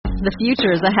The future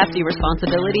is a hefty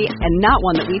responsibility and not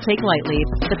one that we take lightly.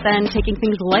 But then, taking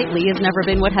things lightly has never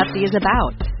been what Hefty is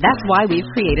about. That's why we've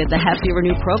created the Hefty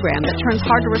Renew program that turns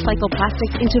hard-to-recycle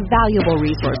plastics into valuable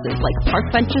resources like park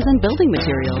benches and building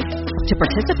materials. To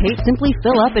participate, simply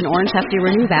fill up an orange Hefty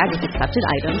Renew bag with accepted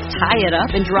items, tie it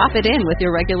up, and drop it in with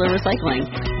your regular recycling.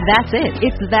 That's it.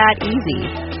 It's that easy.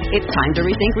 It's time to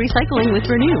rethink recycling with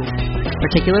Renew.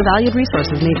 Particular valued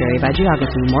resources may vary by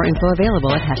geography. More info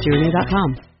available at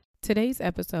heftyrenew.com. Today's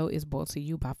episode is brought to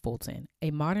you by Fulton, a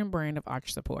modern brand of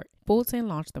arch support. Fulton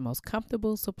launched the most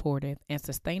comfortable, supportive, and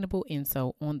sustainable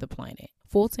insole on the planet.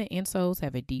 Fulton insoles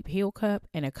have a deep heel cup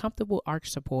and a comfortable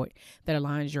arch support that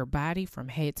aligns your body from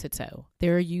head to toe.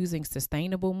 They're using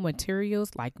sustainable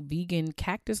materials like vegan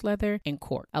cactus leather and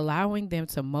cork, allowing them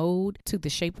to mold to the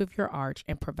shape of your arch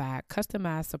and provide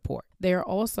customized support. They are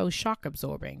also shock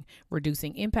absorbing,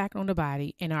 reducing impact on the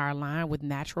body, and are aligned with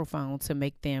natural foam to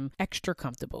make them extra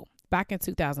comfortable. Back in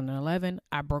 2011,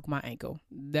 I broke my ankle.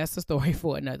 That's a story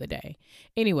for another day.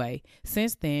 Anyway,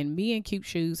 since then, me and Cute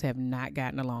Shoes have not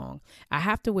gotten along. I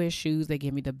have to wear shoes that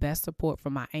give me the best support for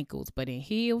my ankles, but in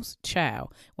heels,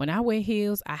 child, when I wear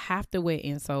heels, I have to wear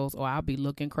insoles or I'll be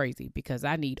looking crazy because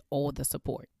I need all the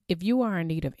support. If you are in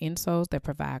need of insoles that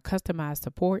provide customized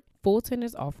support, Fulton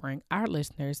is offering our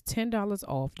listeners $10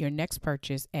 off your next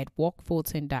purchase at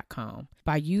walkfulton.com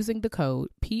by using the code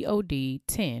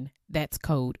POD10. That's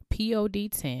code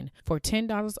POD10 for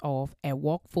 $10 off at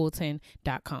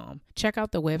walkfulton.com. Check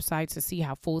out the website to see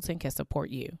how Fulton can support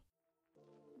you.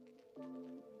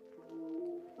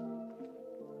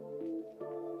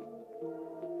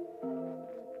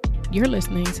 You're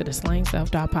listening to the Slaying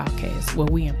Self-Doubt podcast, where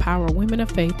we empower women of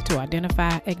faith to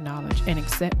identify, acknowledge, and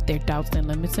accept their doubts and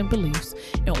limits and beliefs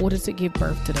in order to give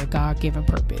birth to their God-given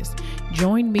purpose.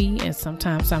 Join me and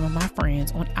sometimes some of my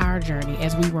friends on our journey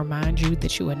as we remind you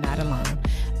that you are not alone.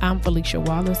 I'm Felicia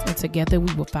Wallace, and together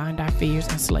we will find our fears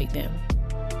and slay them.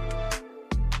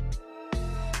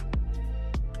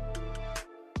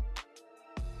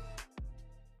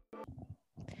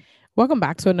 Welcome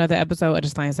back to another episode of the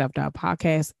Slaying Self-Doubt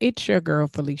podcast. It's your girl,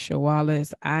 Felicia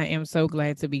Wallace. I am so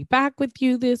glad to be back with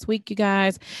you this week, you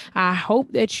guys. I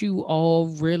hope that you all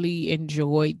really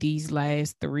enjoyed these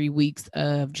last 3 weeks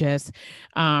of just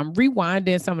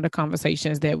rewinding some of the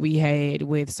conversations that we had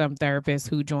with some therapists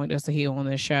who joined us here on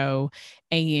the show.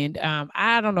 And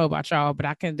I don't know about y'all, but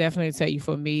I can definitely tell you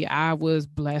for me, I was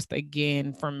blessed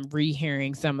again from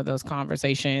rehearing some of those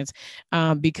conversations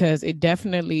because it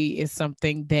definitely is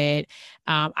something that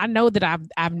I know that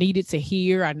I've needed to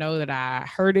hear. I know that I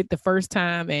heard it the first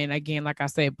time. And again, like I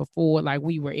said before, like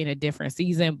we were in a different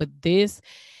season, but this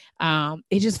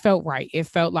it just felt right. It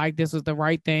felt like this was the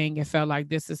right thing. It felt like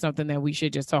this is something that we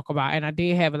should just talk about. And I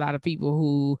did have a lot of people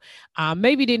who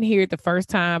maybe didn't hear it the first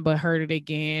time, but heard it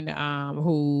again,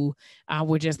 who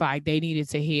were just like, they needed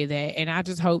to hear that. And I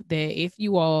just hope that if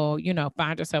you all,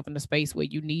 find yourself in a space where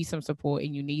you need some support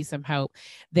and you need some help,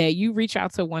 that you reach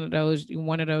out to one of those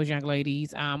young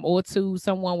ladies or to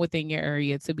someone within your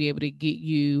area to be able to get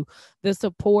you the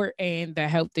support and the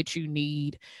help that you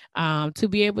need to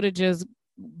be able to just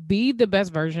be the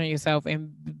best version of yourself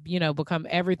and, become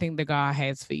everything that God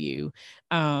has for you.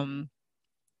 I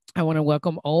want to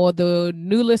welcome all the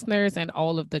new listeners and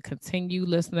all of the continued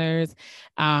listeners.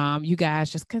 You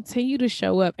guys just continue to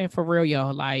show up. And for real,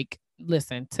 y'all, like,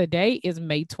 listen, today is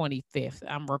May 25th.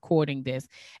 I'm recording this.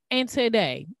 And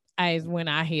today is when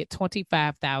I hit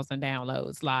 25,000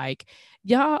 downloads. Like,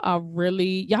 y'all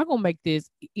gonna make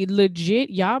this legit.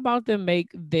 Y'all about to make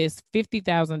this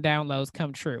 50,000 downloads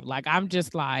come true. Like, I'm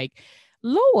just like,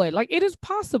 Lord, like it is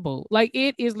possible. Like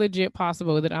it is legit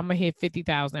possible that I'm gonna hit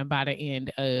 50,000 by the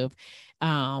end of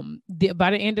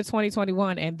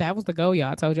 2021. And that was the goal,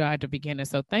 y'all. I told y'all at the beginning.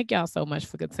 So thank y'all so much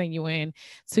for continuing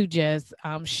to just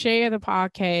share the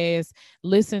podcast,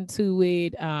 listen to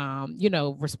it,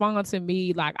 respond to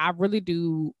me. Like I really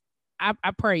do.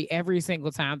 I pray every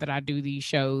single time that I do these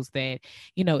shows that,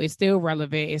 it's still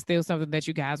relevant. It's still something that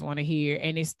you guys want to hear.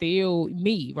 And it's still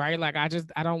me, right? Like, I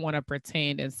don't want to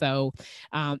pretend. And so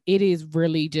it is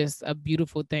really just a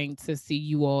beautiful thing to see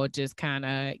you all just kind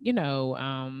of,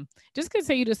 just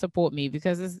continue to support me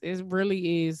because it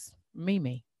really is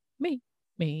me.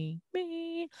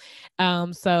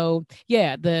 So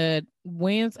yeah, the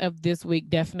wins of this week,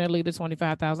 definitely the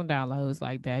 25,000 downloads.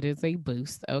 Like that is a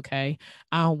boost. Okay.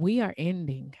 We are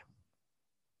ending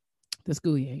the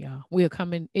school year, y'all. We are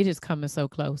coming. It is coming so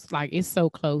close. Like it's so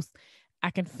close.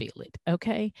 I can feel it.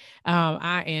 Okay.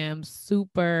 I am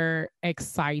super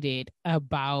excited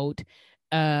about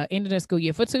end of the school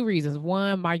year for two reasons.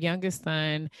 One, my youngest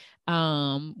son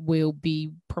will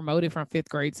be promoted from fifth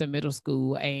grade to middle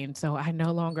school, and so I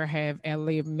no longer have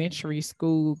elementary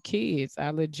school kids.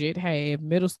 I legit have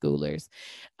middle schoolers,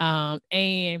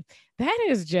 and that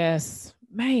is just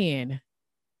man,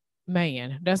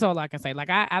 that's all I can say. Like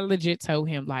I legit told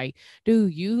him, like,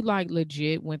 dude, you like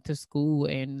legit went to school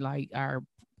and like are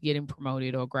getting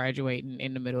promoted or graduating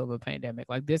in the middle of a pandemic.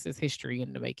 Like this is history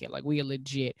in the making. Like we are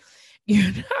legit,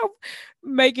 you know,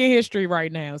 making history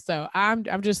right now. So I'm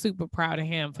just super proud of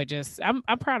him for just I'm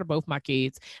proud of both my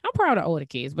kids. I'm proud of all the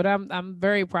kids, but I'm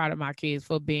very proud of my kids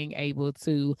for being able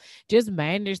to just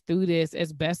manage through this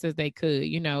as best as they could.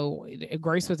 You know,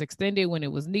 grace was extended when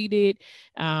it was needed.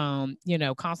 You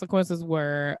know, consequences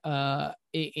were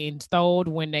installed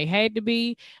when they had to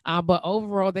be. But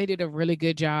overall, they did a really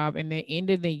good job. And the end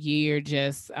of the year,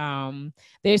 just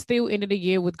they're still end of the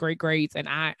year with great grades, and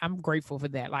I'm grateful for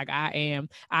that. Like I am.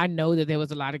 I know that there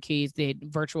was a lot of kids that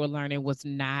virtual learning was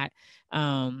not.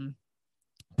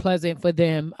 Pleasant for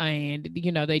them, and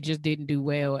you know they just didn't do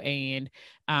well, and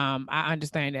I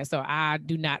understand that. So I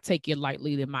do not take it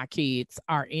lightly that my kids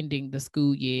are ending the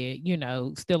school year, you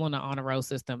know, still on the honor roll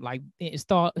system, like it's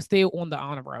still on the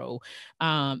honor roll.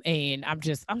 And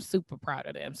I'm super proud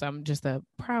of them, so I'm just a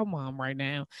proud mom right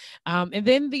now. And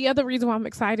then the other reason why I'm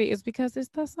excited is because it's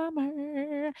the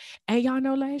summer, and y'all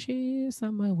know last year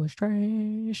summer was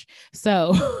trash,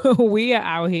 so we are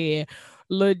out here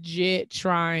legit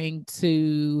trying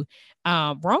to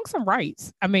wrong some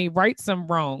rights. I mean, right some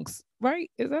wrongs.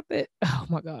 Right? Is that it? Oh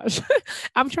my gosh.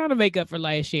 I'm trying to make up for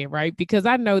last year, right? Because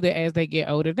I know that as they get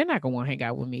older, they're not gonna want to hang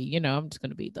out with me. You know, I'm just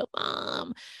gonna be the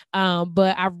mom.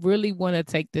 But I really want to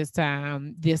take this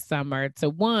time this summer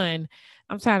to one,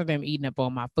 I'm tired of them eating up all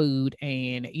my food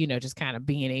and you know just kind of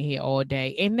being in here all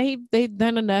day. And they've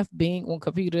done enough being on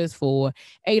computers for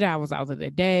 8 hours out of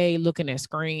the day, looking at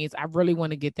screens. I really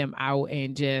want to get them out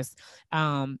and just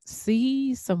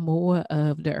see some more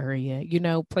of the area, you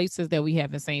know, places that we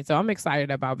haven't seen. So I'm excited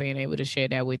about being able to share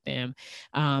that with them,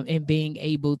 and being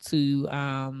able to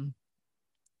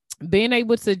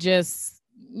just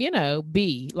you know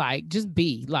be like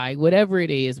whatever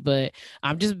it is, but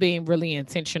I'm just being really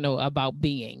intentional about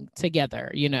being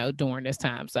together, you know, during this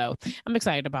time. So I'm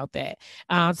excited about that.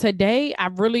 Today I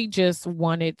really just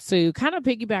wanted to kind of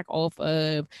piggyback off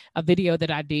of a video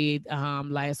that I did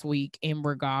last week in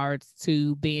regards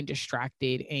to being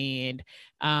distracted and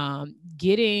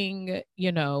getting,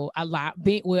 you know, a lot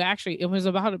being well actually it was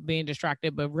about being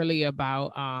distracted, but really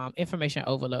about information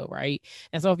overload, right?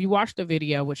 And so if you watch the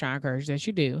video, which I encourage that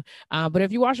you do, but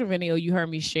if you watch the video, you heard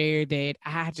me share that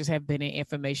I just have been in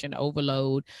information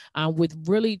overload, with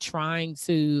really trying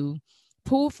to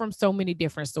pull from so many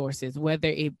different sources, whether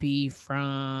it be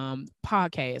from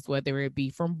podcasts, whether it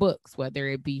be from books, whether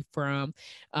it be from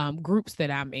groups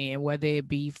that I'm in, whether it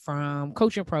be from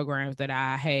coaching programs that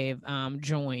I have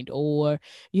joined, or,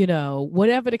 you know,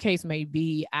 whatever the case may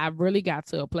be. I really got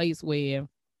to a place where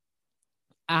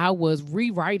I was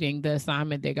rewriting the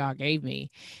assignment that God gave me.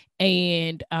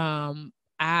 And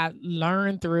I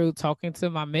learned through talking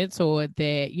to my mentor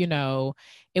that, you know,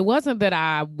 it wasn't that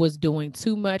I was doing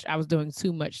too much, I was doing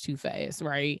too much too fast,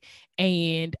 right?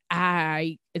 And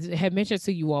I had mentioned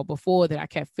to you all before that I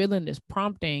kept feeling this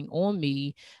prompting on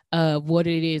me of what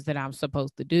it is that I'm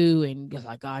supposed to do. And it's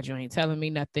like, God, you ain't telling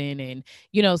me nothing. And,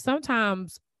 you know,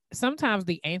 sometimes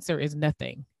the answer is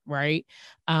nothing, right?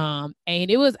 And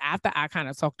it was after I kind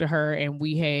of talked to her and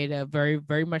we had a very,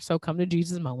 very much so come to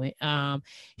Jesus moment.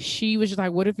 She was just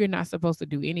like, what if you're not supposed to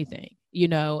do anything? You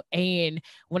know, and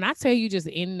when I tell you just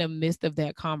in the midst of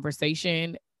that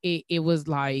conversation, it was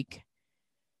like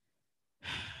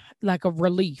a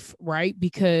relief, right?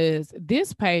 Because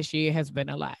this past year has been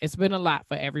a lot. It's been a lot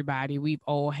for everybody. We've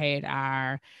all had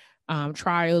our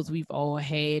trials, we've all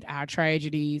had our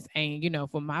tragedies. And, you know,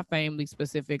 for my family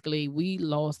specifically, we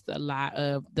lost a lot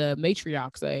of the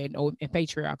matriarchs and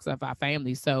patriarchs of our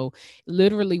family. So,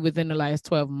 literally within the last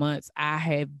 12 months, I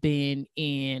have been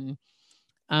in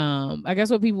I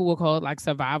guess what people will call it like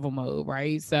survival mode,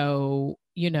 right? So,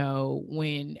 you know,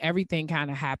 when everything kind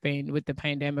of happened with the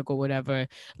pandemic or whatever,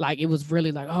 like it was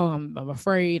really like, oh, I'm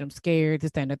afraid, I'm scared,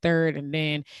 this, that, and the third. And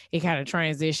then it kind of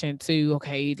transitioned to,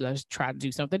 okay, let's try to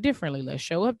do something differently. Let's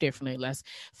show up differently. Let's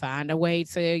find a way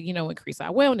to, you know, increase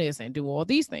our wellness and do all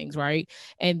these things, right?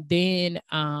 And then,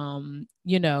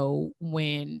 you know,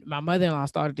 when my mother-in-law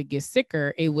started to get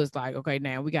sicker, it was like, okay,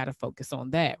 now we got to focus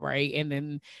on that, right? And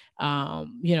then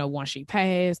you know, once she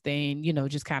passed and, you know,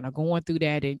 just kind of going through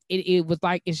that. And it was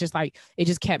it's just like it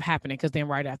just kept happening. Because then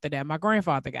right after that, my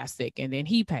grandfather got sick, and then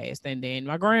he passed, and then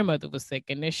my grandmother was sick,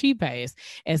 and then she passed.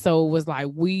 And so it was like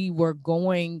we were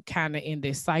going kind of in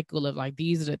this cycle of like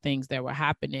these are the things that were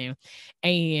happening.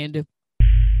 And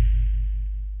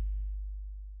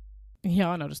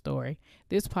y'all know the story.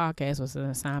 This podcast was an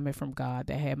assignment from God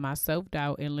that had my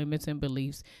self-doubt and limiting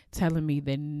beliefs telling me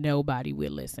that nobody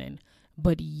would listen.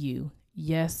 But you,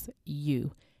 yes,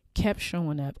 you, kept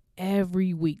showing up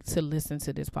every week to listen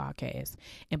to this podcast.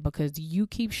 And because you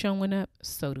keep showing up,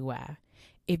 so do I.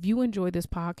 If you enjoy this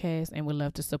podcast and would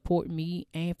love to support me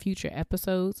and future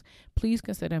episodes, please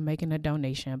consider making a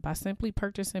donation by simply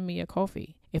purchasing me a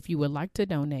coffee. If you would like to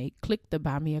donate, click the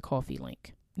Buy Me a Coffee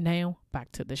link. Now,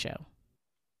 back to the show.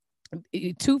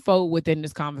 Twofold within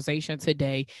this conversation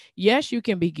today. Yes, you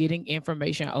can be getting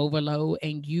information overload,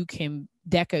 and you can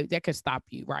that could stop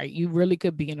you, right? You really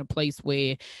could be in a place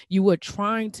where you are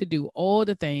trying to do all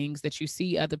the things that you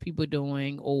see other people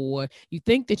doing, or you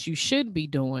think that you should be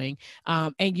doing,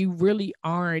 and you really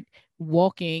aren't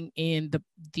walking in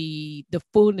the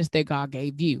fullness that God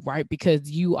gave you, right? Because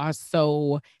you are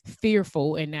so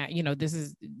fearful. And that, this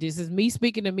is me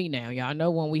speaking to me now. Y'all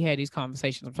know when we had these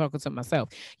conversations, I'm talking to myself.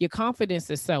 Your confidence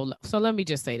is so low. So let me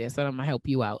just say this, and I'm gonna help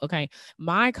you out. Okay.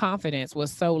 My confidence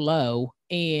was so low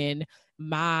in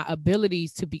my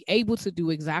abilities to be able to do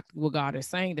exactly what God is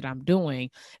saying that I'm doing,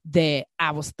 that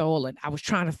I was stalling. I was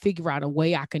trying to figure out a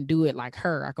way I can do it like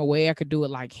her, like a way I could do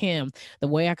it like him, the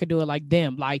way I could do it like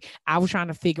them. Like I was trying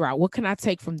to figure out what can I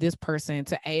take from this person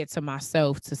to add to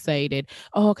myself to say that,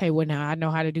 oh, okay, well now I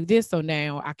know how to do this. So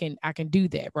now I can do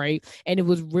that. Right. And it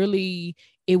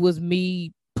was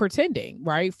me pretending,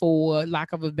 right? For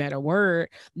lack of a better word,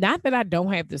 not that I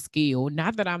don't have the skill,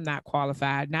 not that I'm not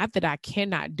qualified, not that I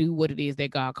cannot do what it is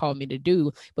that God called me to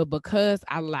do, but because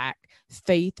I lacked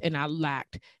faith and I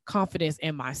lacked confidence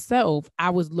in myself, I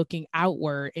was looking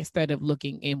outward instead of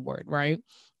looking inward, right?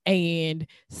 And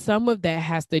some of that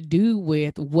has to do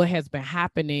with what has been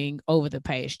happening over the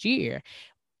past year.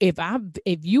 If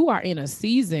you are in a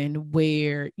season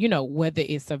where, whether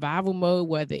it's survival mode,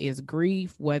 whether it's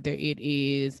grief, whether it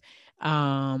is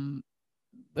I'm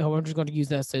just going to use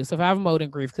that too. Survival mode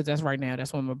and grief, because that's right now.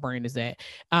 That's where my brain is at.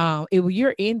 If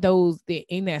you're in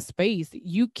that space,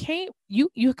 you can't.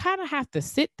 You kind of have to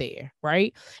sit there,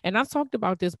 right? And I've talked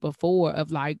about this before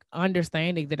of like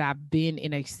understanding that I've been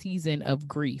in a season of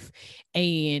grief,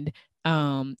 and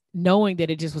knowing that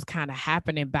it just was kind of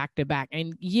happening back to back.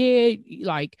 And yeah,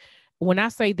 like when I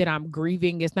say that I'm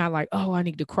grieving, it's not like, oh, I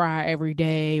need to cry every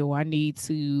day, or I need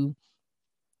to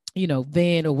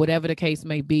vent, or whatever the case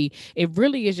may be. It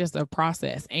really is just a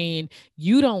process, and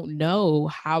you don't know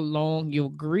how long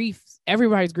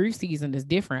everybody's grief season is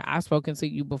different. I've spoken to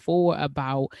you before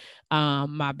about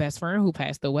my best friend who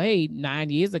passed away 9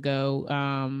 years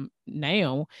ago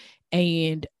now,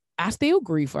 and I still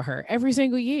grieve for her every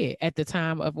single year at the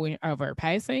time of her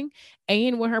passing,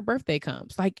 and when her birthday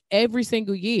comes. Like every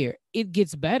single year, it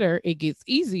gets better, it gets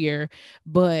easier,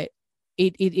 but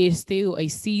it is still a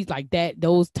seed like that.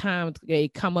 Those times they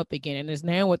come up again. And it's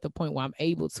now at the point where I'm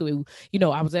able to,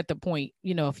 I was at the point,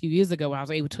 a few years ago, I was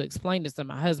able to explain this to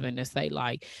my husband and say,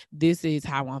 like, this is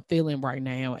how I'm feeling right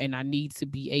now. And I need to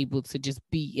be able to just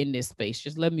be in this space.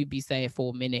 Just let me be sad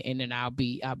for a minute, and then I'll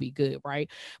be good. Right.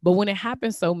 But when it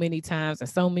happens so many times, and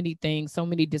so many things, so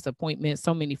many disappointments,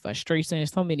 so many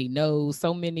frustrations, so many no's,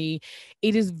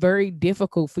 it is very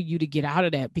difficult for you to get out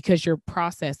of that because you're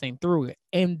processing through it.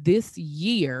 And this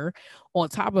year, on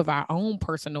top of our own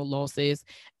personal losses,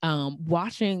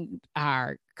 watching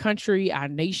our country, our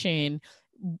nation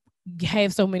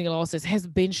have so many losses has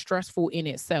been stressful in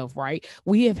itself, right?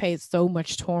 We have had so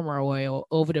much turmoil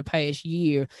over the past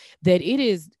year that it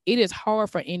is hard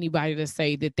for anybody to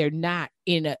say that they're not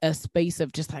in a space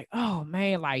of just like, oh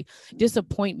man, like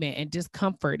disappointment and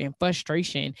discomfort and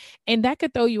frustration. And that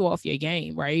could throw you off your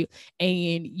game, right?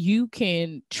 And you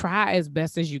can try as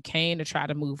best as you can to try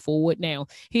to move forward. Now,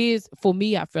 for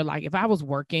me, I feel like if I was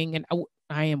working, and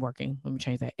I am working. Let me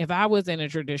change that. If I was in a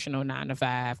traditional 9 to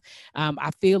 5,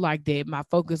 I feel like that my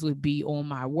focus would be on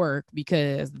my work,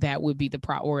 because that would be the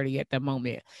priority at the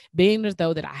moment. Being as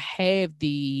though that I have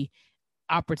the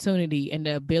opportunity and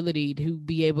the ability to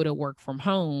be able to work from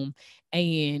home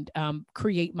and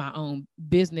create my own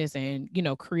business and,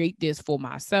 create this for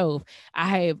myself, I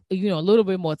have, a little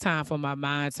bit more time for my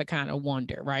mind to kind of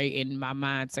wander, right? And my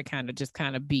mind to kind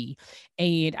of be.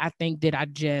 And I think that I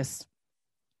just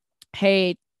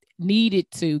had needed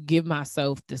to give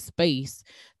myself the space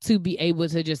to be able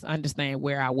to just understand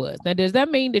where I was. Now, does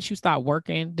that mean that you stop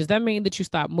working? Does that mean that you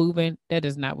stop moving? That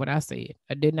is not what I said.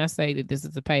 I did not say that this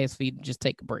is a pass for you to just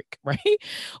take a break, right?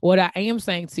 What I am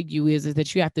saying to you is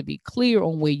that you have to be clear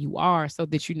on where you are so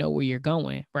that you know where you're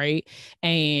going, right?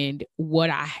 And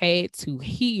what I had to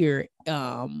hear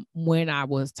when I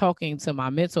was talking to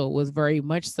my mentor was very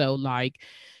much so like,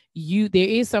 there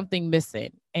is something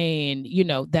missing, and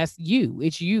that's you.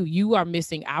 It's you are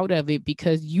missing out of it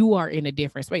because you are in a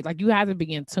different space. Like, you have to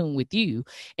be in tune with you,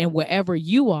 and wherever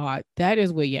you are, that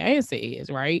is where your answer is,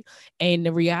 right? And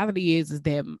the reality is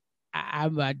that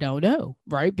I don't know,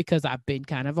 right? Because I've been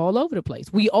kind of all over the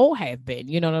place. We all have been,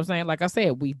 you know what I'm saying? Like I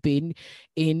said, we've been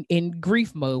in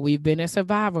grief mode, we've been in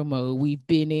survival mode, we've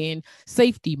been in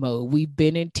safety mode, we've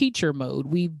been in teacher mode,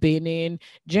 we've been in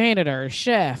janitor,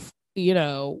 chef,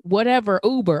 whatever,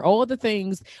 Uber, all the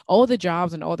things, all the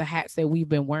jobs and all the hats that we've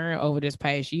been wearing over this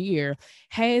past year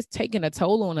has taken a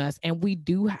toll on us. And we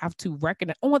do have to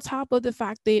recognize, on top of the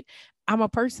fact that I'm a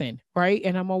person, right?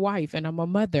 And I'm a wife and I'm a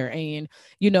mother. And,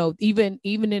 even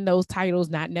in those titles,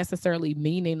 not necessarily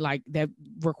meaning like that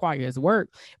requires work,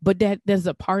 but there's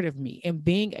a part of me. And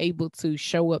being able to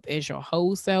show up as your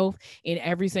whole self in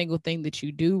every single thing that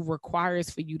you do requires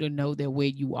for you to know that where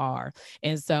you are.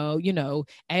 And so,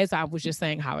 as I was just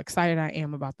saying how excited I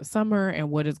am about the summer and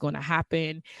what is going to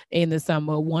happen in the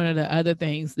summer, one of the other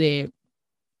things that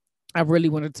I really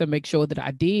wanted to make sure that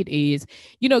I did is,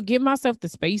 give myself the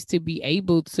space to be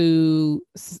able to,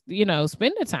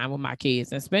 spend the time with my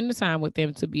kids and spend the time with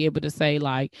them to be able to say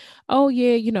like, oh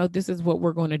yeah, this is what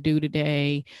we're going to do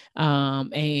today.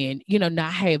 And,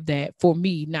 not have that, for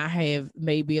me, not have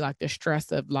maybe like the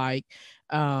stress of like,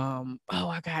 oh,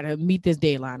 I gotta meet this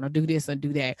deadline or do this and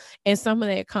do that. And some of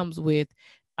that comes with,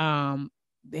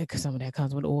 because some of that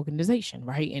comes with organization,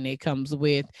 right? And it comes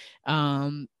with,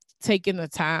 taking the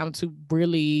time to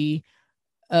really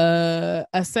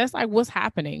assess like what's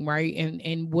happening, right?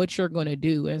 And what you're going to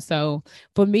do. And so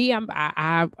for me,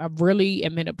 I really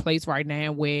am in a place right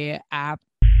now where I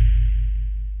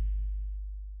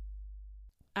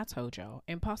told y'all,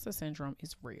 imposter syndrome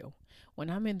is real.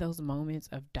 When I'm in those moments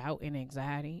of doubt and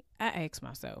anxiety, I ask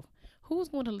myself, who's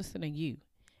going to listen to you?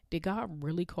 Did God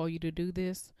really call you to do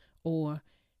this? Or,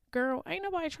 girl, ain't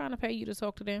nobody trying to pay you to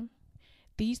talk to them?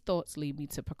 These thoughts lead me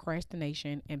to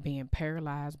procrastination and being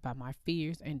paralyzed by my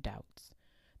fears and doubts.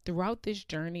 Throughout this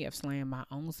journey of slaying my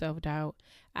own self-doubt,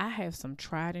 I have some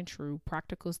tried and true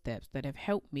practical steps that have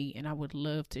helped me, and I would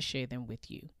love to share them with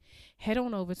you. Head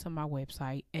on over to my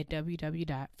website at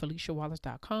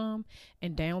www.feliciawallace.com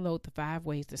and download the 5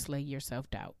 ways to slay your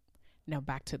self-doubt. Now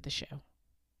back to the show.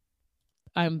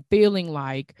 I'm feeling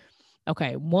like,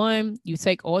 okay, one, you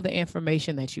take all the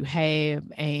information that you have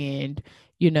and,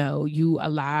 you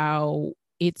allow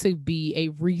it to be a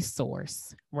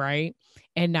resource, right?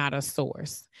 And not a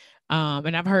source.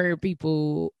 And I've heard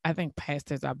people, I think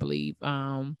pastors, I believe,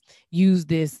 use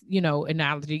this,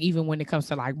 analogy, even when it comes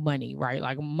to like money, right?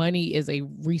 Like money is a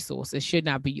resource. It should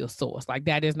not be your source. Like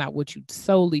that is not what you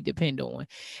solely depend on.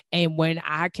 And when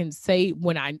I can say,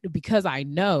 because I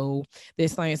know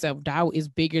this slaying self-doubt is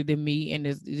bigger than me, and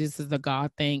this is a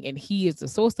God thing, and he is the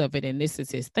source of it, and this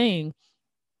is his thing.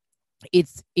 It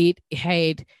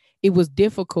was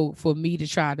difficult for me to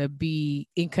try to be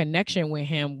in connection with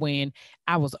him when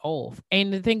I was off.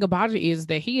 And the thing about it is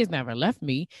that he has never left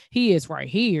me. He is right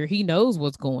here. He knows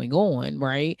what's going on,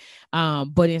 right?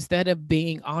 But instead of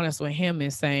being honest with him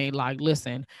and saying like,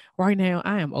 listen, right now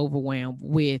I am overwhelmed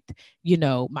with,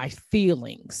 my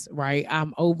feelings, right?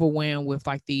 I'm overwhelmed with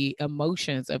like the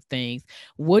emotions of things.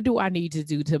 What do I need to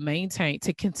do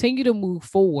to continue to move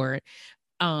forward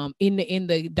in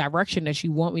the direction that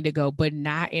you want me to go, but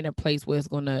not in a place where it's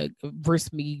going to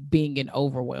risk me being in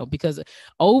overwhelm, because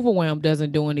overwhelm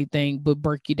doesn't do anything but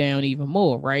break you down even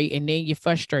more, right? And then you're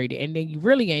frustrated, and then you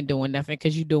really ain't doing nothing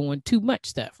because you're doing too much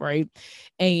stuff, right?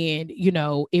 And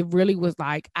it really was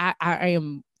like I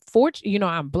am fortunate,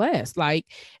 I'm blessed, like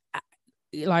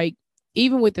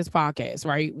even with this podcast,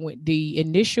 right? When the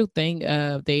initial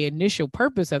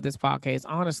purpose of this podcast,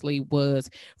 honestly, was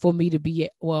for me to be,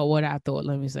 what I thought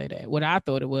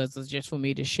it was just for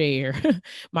me to share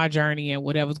my journey and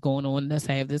whatever's going on. Let's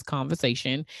have this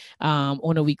conversation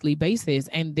on a weekly basis.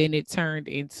 And then it turned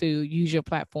into use your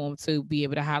platform to be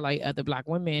able to highlight other Black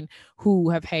women who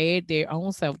have had their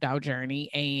own self-doubt journey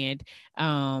and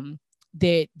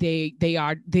that they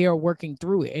are working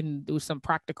through it, and do some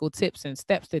practical tips and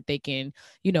steps that they can,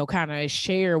 kind of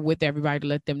share with everybody to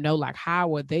let them know like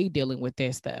how are they dealing with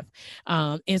their stuff.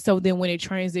 And so then when it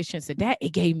transitions to that,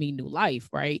 it gave me new life,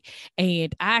 right?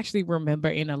 And I actually remember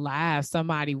in a live,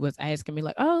 somebody was asking me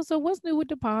like, "Oh, so what's new with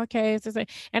the podcast?"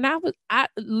 And I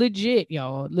legit,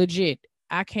 y'all, legit.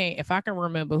 I can't, if I can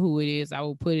remember who it is, I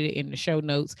will put it in the show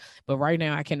notes. But right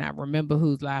now, I cannot remember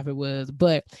whose live it was.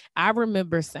 But I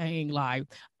remember saying like,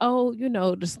 "Oh,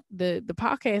 the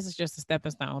podcast is just a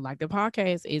stepping stone. Like um, the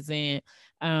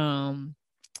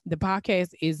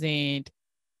podcast isn't.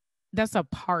 That's a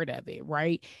part of it,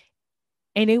 right?"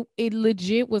 And it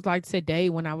legit was like today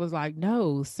when I was like,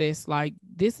 "No, sis, like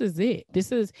this is it.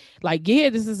 This is like, yeah,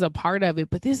 this is a part of it,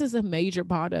 but this is a major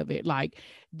part of it. Like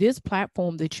this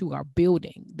platform that you are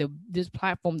building, this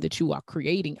platform that you are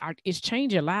creating, it's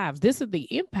changing lives. This is the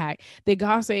impact that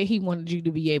God said He wanted you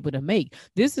to be able to make.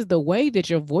 This is the way that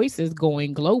your voice is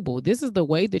going global. This is the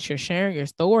way that you're sharing your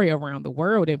story around the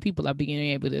world, and people are being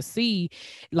able to see,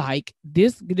 like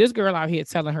this girl out here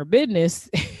telling her business,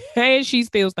 and she's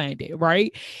still standing,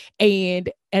 right? And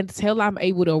until I'm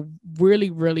able to really,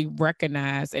 really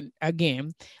recognize, and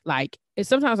again, like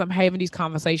sometimes I'm having these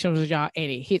conversations with y'all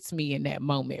and it hits me in that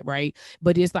moment, right?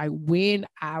 But it's like when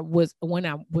I was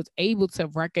able to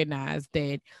recognize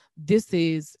that this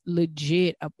is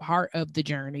legit a part of the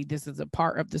journey, this is a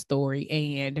part of the story,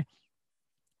 and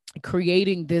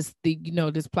creating this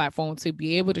platform to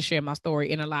be able to share my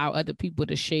story and allow other people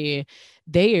to share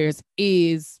theirs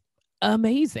is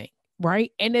amazing,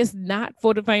 right? And it's not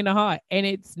for the faint of heart, and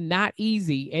it's not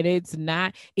easy, and it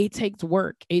takes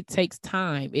work, it takes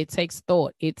time, it takes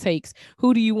thought, it takes,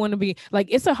 who do you want to be, like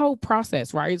it's a whole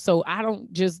process, right? So I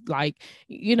don't just like,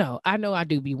 I know I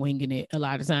do be winging it a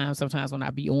lot of times sometimes when I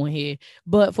be on here,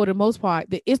 but for the most part,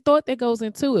 it's thought that goes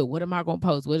into it. What am I going to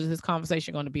post? What is this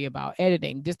conversation going to be about?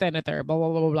 Editing, this, that, and the third, blah,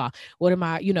 blah, blah, blah, blah. What am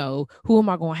I, who am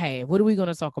I going to have? What are we going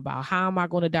to talk about? How am I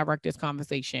going to direct this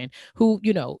conversation? Who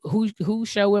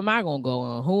show am I going to go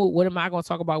on? What am I going to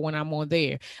talk about when I'm on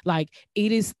there? Like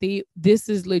this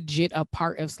is legit a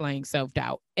part of slaying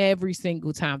self-doubt. Every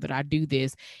single time that I do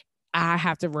this, I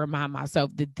have to remind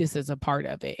myself that this is a part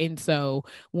of it. And so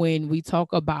when we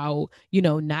talk about,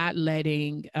 not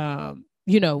letting,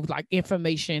 like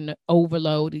information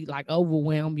overload, like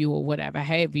overwhelm you or whatever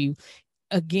have you,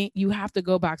 again, you have to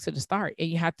go back to the start and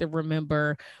you have to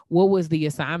remember what was the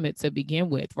assignment to begin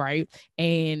with, right?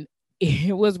 And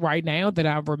it was right now that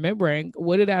I'm remembering,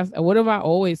 what am I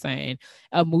always saying?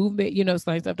 A movement,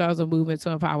 Slaying Stuff was a movement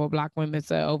to empower Black women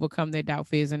to overcome their doubt,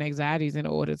 fears, and anxieties in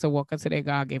order to walk into their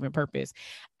God-given purpose.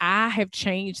 I have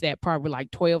changed that probably like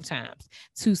 12 times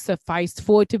to suffice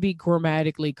for it to be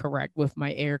grammatically correct with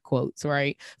my air quotes,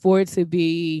 right? For it to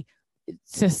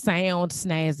sound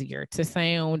snazzier, to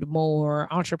sound more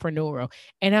entrepreneurial.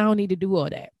 And I don't need to do all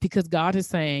that because God is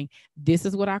saying, this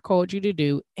is what I called you to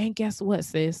do. And guess what,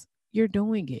 sis? You're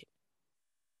doing it.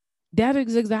 That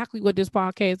is exactly what this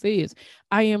podcast is.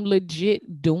 I am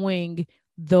legit doing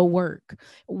the work.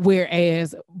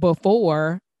 Whereas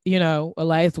before,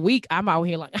 last week, I'm out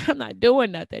here like, I'm not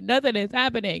doing nothing. Nothing is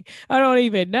happening. I don't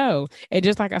even know. And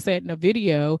just like I said in the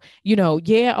video,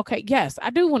 yeah, okay, yes, I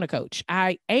do want to coach.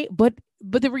 I ain't, but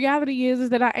the reality is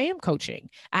that I am coaching.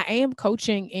 I am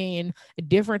coaching in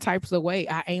different types of way.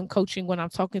 I am coaching when I'm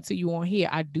talking to you on here.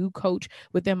 I do coach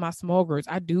within my small groups.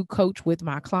 I do coach with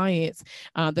my clients,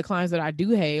 the clients that I do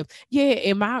have.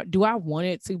 Yeah, do I want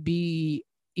it to be,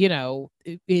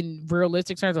 in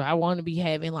realistic terms, I want to be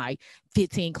having like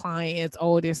 15 clients,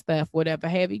 all this stuff, whatever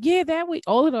have you. Yeah,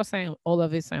 all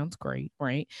of it sounds great,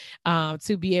 right?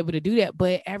 To be able to do that,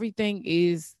 but everything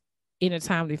is in a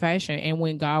timely fashion and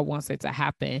when God wants it to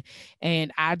happen.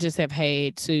 And I just have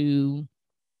had to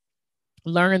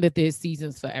learn that there's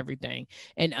seasons for everything,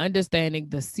 and understanding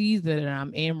the season that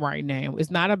I'm in right now. It's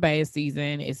not a bad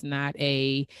season. It's not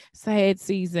a sad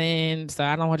season. So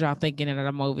I don't want y'all thinking that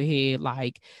I'm over here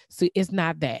like, so it's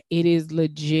not that. It is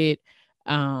legit.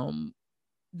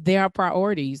 There are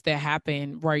priorities that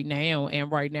happen right now.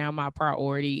 And right now my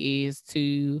priority is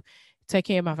to take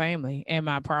care of my family. And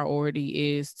my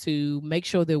priority is to make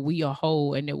sure that we are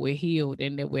whole and that we're healed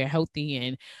and that we're healthy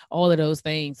and all of those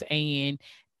things. And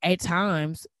at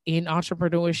times in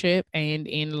entrepreneurship and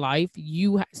in life,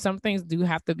 some things do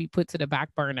have to be put to the back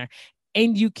burner,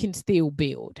 and you can still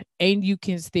build and you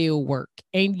can still work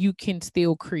and you can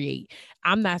still create.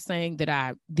 I'm not saying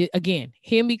that again,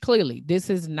 hear me clearly. This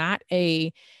is not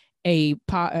a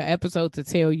episode to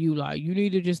tell you like you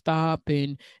need to just stop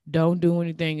and don't do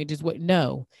anything and just wait.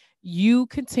 No, you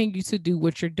continue to do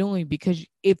what you're doing, because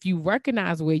if you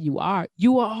recognize where you are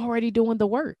already doing the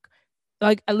work.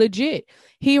 Like legit,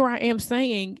 here I am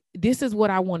saying, this is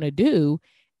what I want to do,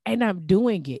 and I'm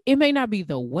doing it. It may not be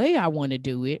the way I want to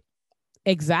do it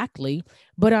exactly,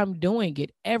 but I'm doing it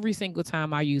every single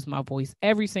time I use my voice,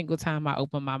 every single time I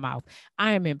open my mouth.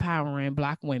 I am empowering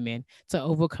Black women to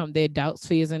overcome their doubts,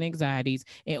 fears, and anxieties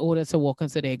in order to walk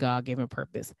into their God-given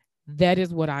purpose. That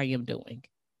is what I am doing,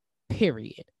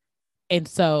 period. And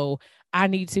so I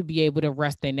need to be able to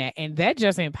rest in that. And that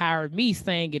just empowered me,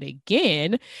 saying it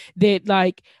again, that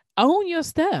like, own your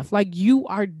stuff. Like, you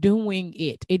are doing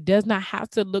it. It does not have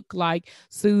to look like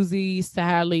Susie,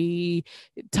 Sally,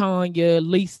 Tanya,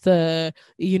 Lisa,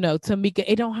 Tamika.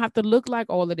 It don't have to look like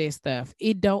all of this stuff.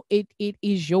 It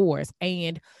is yours.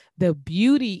 And the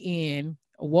beauty in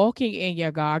walking in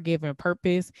your God-given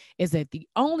purpose is that the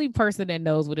only person that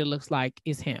knows what it looks like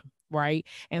is him. Right.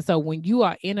 And so when you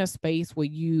are in a space where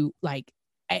you like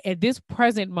at this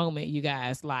present moment, you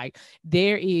guys, like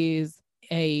there is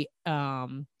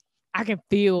I can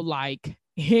feel like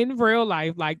in real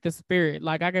life, like the spirit,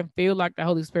 like I can feel like the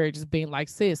Holy Spirit just being like,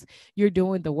 sis, you're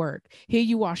doing the work. Here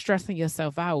you are stressing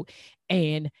yourself out.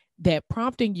 And that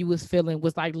prompting you was feeling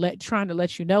was like trying to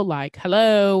let you know, like,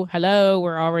 hello,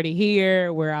 we're already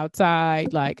here. We're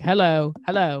outside. Like, hello.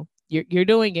 You're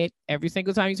doing it every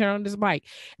single time you turn on this mic,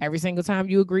 every single time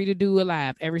you agree to do a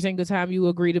live, every single time you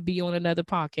agree to be on another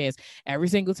podcast, every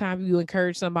single time you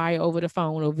encourage somebody over the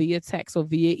phone or via text or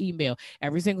via email,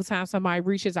 every single time somebody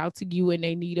reaches out to you and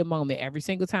they need a moment, every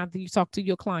single time that you talk to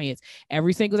your clients,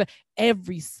 every single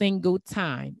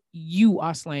time you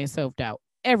are slaying self-doubt,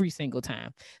 every single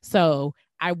time. So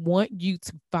I want you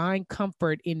to find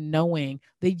comfort in knowing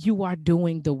that you are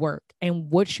doing the work, and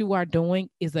what you are doing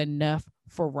is enough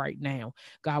for right now.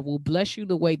 God will bless you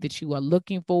the way that you are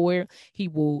looking for. He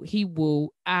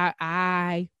will,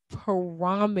 I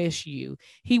promise you,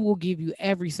 he will give you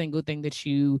every single thing that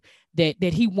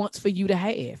he wants for you to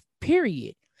have,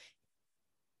 period.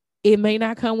 It may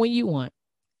not come when you want,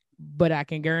 but I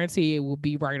can guarantee it will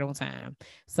be right on time.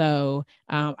 So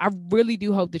I really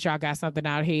do hope that y'all got something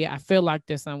out here. I feel like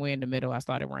there's somewhere in the middle I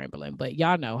started rambling, but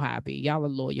y'all know how I be. Y'all are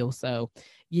loyal. So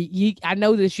I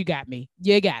know that you got me.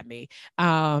 You got me.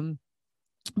 But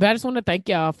I just want to thank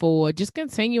y'all for just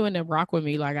continuing to rock with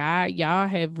me. Like y'all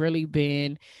have really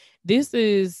been,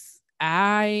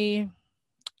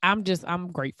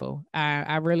 I'm grateful.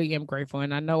 I really am grateful.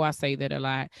 And I know I say that a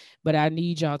lot, but I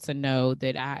need y'all to know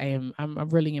that I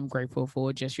really am grateful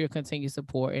for just your continued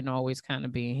support and always kind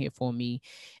of being here for me.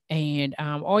 And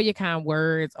all your kind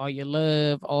words, all your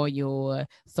love, all your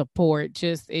support,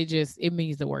 it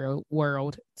means the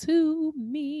world to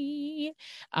me.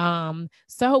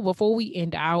 So before we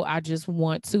end out, I just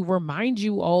want to remind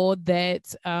you all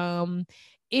that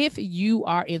if you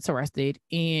are interested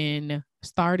in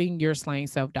starting your slaying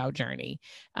self-doubt journey,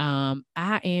 I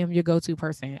am your go-to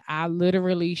person. I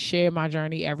literally share my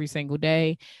journey every single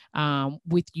day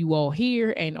with you all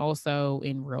here and also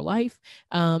in real life.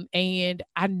 And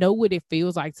I know what it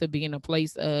feels like to be in a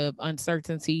place of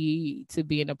uncertainty, to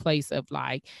be in a place of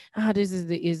like,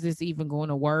 is this even going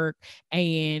to work?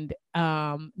 And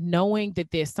knowing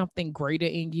that there's something greater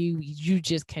in you, you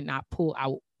just cannot pull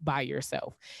out by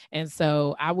yourself. And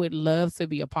so I would love to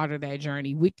be a part of that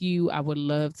journey with you. I would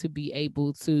love to be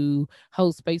able to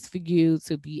hold space for you,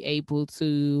 to be able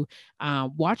to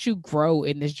watch you grow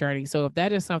in this journey. So if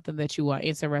that is something that you are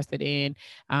interested in,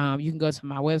 you can go to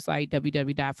my website,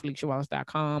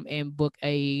 www.feliciawallace.com, and book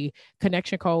a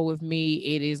connection call with me.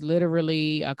 It is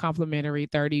literally a complimentary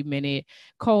 30-minute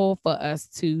call for us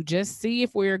to just see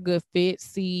if we're a good fit,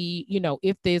 see,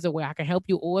 if there's a way I can help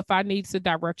you, or if I need to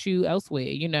direct you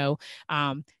elsewhere.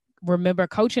 Remember,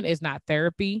 coaching is not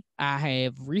therapy. I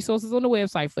have resources on the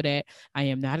website for that. I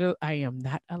am not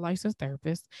a licensed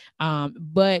therapist.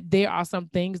 But there are some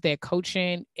things that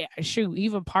coaching,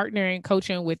 even partnering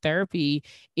coaching with therapy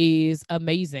is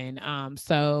amazing.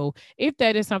 So if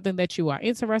that is something that you are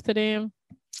interested in,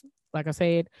 like I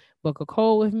said, book a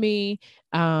call with me.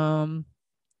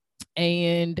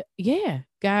 And yeah,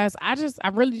 guys, I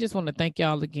really just want to thank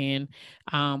y'all again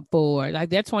for like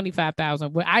that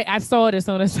 25,000. But I saw it as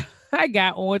soon as I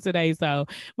got on today, so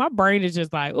my brain is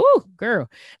just like, ooh, girl.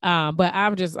 But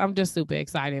I'm just super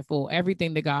excited for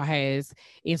everything that God has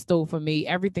in store for me,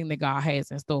 everything that God has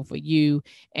in store for you.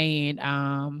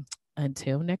 And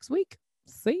until next week,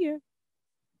 see ya.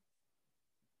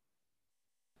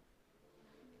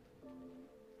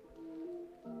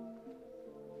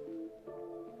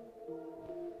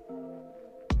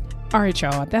 All right,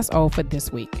 y'all, that's all for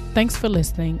this week. Thanks for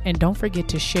listening, and don't forget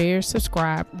to share,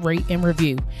 subscribe, rate, and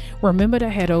review. Remember to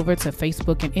head over to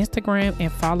Facebook and Instagram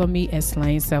and follow me at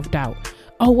Slaying Self Doubt.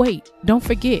 Oh, wait, don't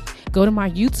forget, go to my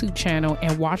YouTube channel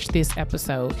and watch this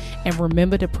episode. And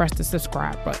remember to press the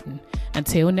subscribe button.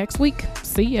 Until next week,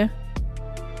 see ya.